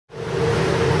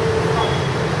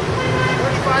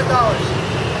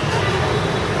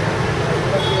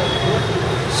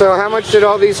So how much did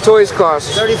all these toys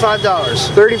cost?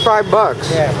 $35. 35 bucks.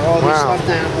 Yeah, for all these wow. stuffed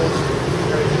animals.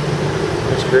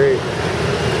 That's great.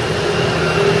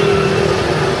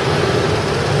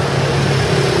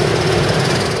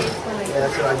 Yeah,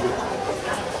 that's what I do.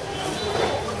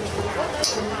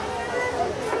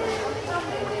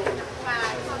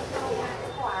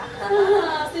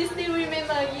 She still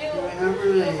remember you. Remember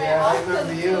me? Yeah, I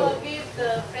remember you. Give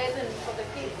the present for the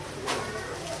kids.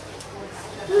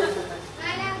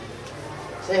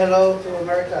 Say hello to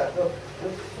America. Go.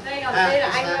 Đây còn đây là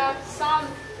anh Son.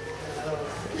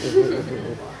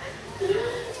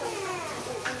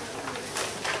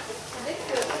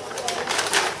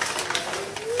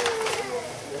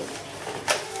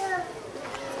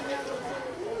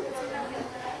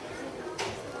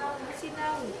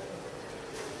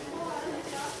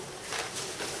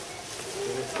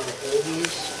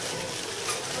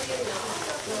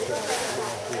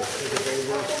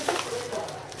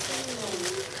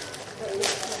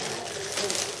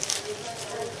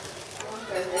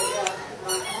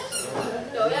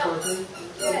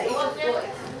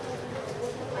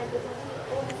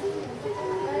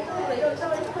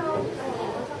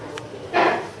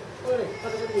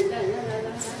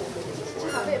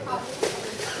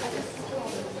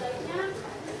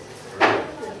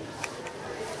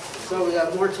 So we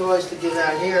got more toys to give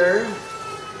out here.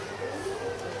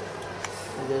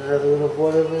 And then another little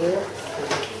boy over there.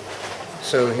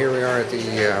 So here we are at the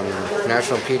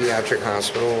National Pediatric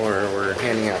Hospital, where we're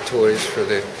handing out toys for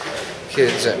the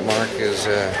kids that Mark is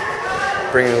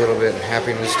bringing a little bit of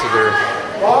happiness to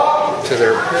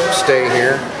their stay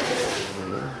here.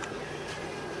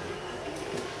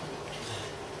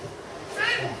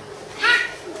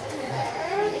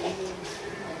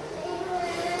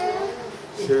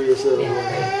 Serious little boy.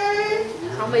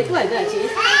 Họ mấy tuổi rồi hả chị?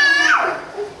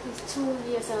 2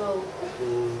 years old.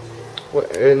 What,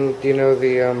 and do you know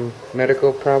the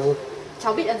medical problem?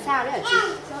 Cháu bị làm sao đấy hả chị?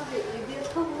 Cháu bị viêm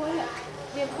khớp gối ạ.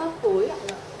 Viêm khớp gối ạ.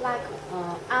 Like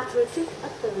arthritis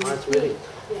at the knee. Arthritis.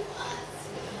 Yeah.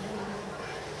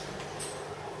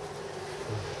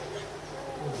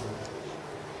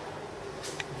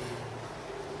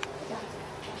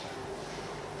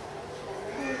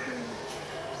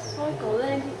 Thôi cố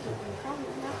lên thì chụp mình khóc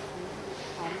nữa nhá.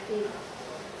 Phóng tim.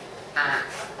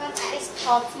 It's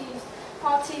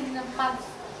 14 months.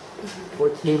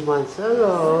 14 months.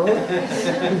 Hello.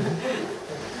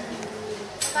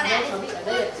 Con đã chuẩn bị ở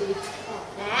đây là chị.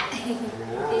 Đã.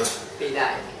 Tỷ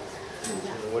đại.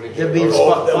 They're being We're paying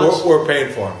for them. We're paying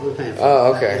for them.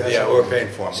 Oh, okay. Yeah, we're paying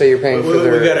for them. So you're paying for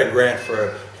their... We got a grant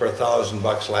for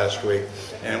 $1,000 last week,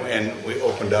 and we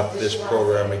opened up this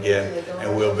program again,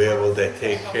 and we'll be able to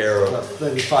take care of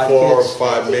Maybe 5 4 or kids.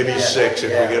 5, maybe 6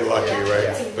 if we get lucky,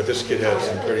 right? But this kid had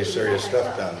some pretty serious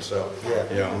stuff done, so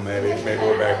you know, maybe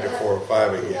we're back to 4 or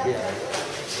 5 again.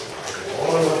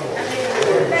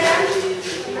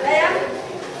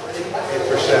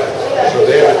 8%. So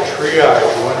they have a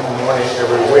triage one morning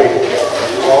every week.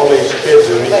 All these kids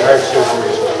who need heart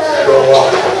surgeries show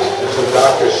up. And so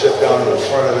doctors sit down in the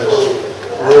front of this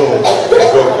room and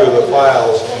go through the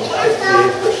files, and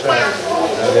 58%,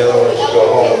 and the other ones go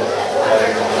home, and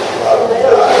a lot of them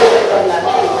die.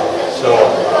 So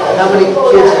how many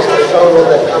kids is the total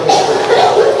that comes to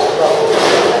triage?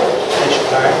 each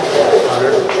time,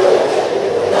 100.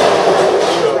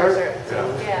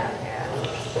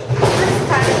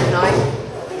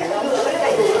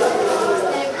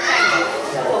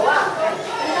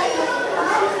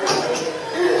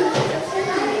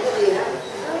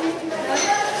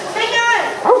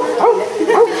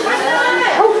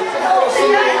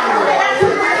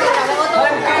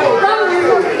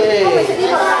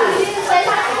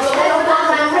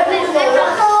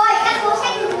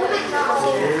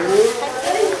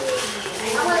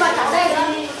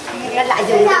 Lại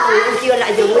dùng bên kia,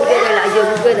 lại dùng bên kia này, lại dùng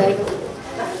bên kia này.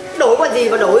 Đổi con gì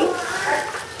mà đổi?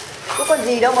 Có con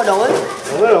gì đâu mà đổi?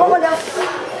 Có con đâu?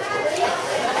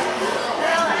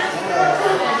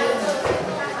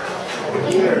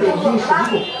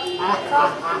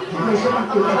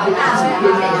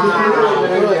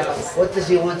 What does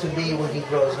he want to be when he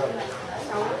grows up?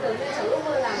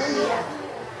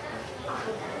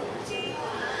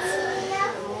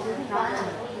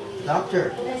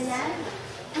 Doctor.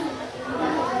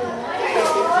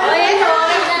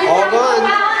 All gone.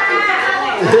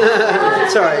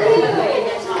 Sorry.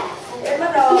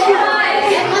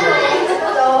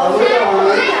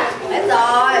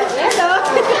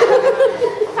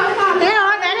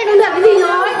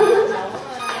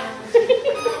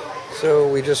 So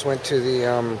we just went to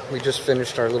the, we just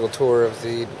finished our little tour of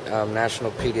the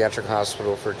National Pediatric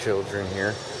Hospital for children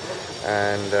here.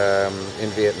 and in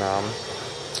Vietnam.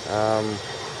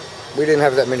 We didn't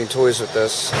have that many toys with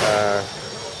us,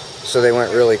 so they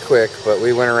went really quick, but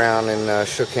we went around and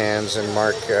shook hands, and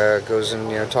Mark goes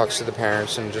and talks to the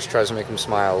parents and just tries to make them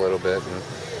smile a little bit. And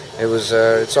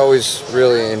it's always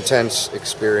really intense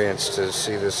experience to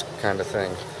see this kind of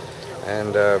thing.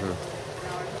 And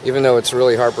even though it's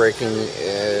really heartbreaking,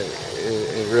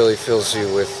 it really fills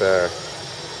you with,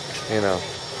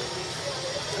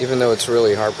 even though it's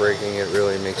really heartbreaking, it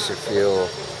really makes you feel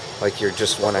like you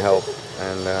just want to help,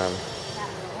 and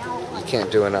you can't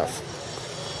do enough.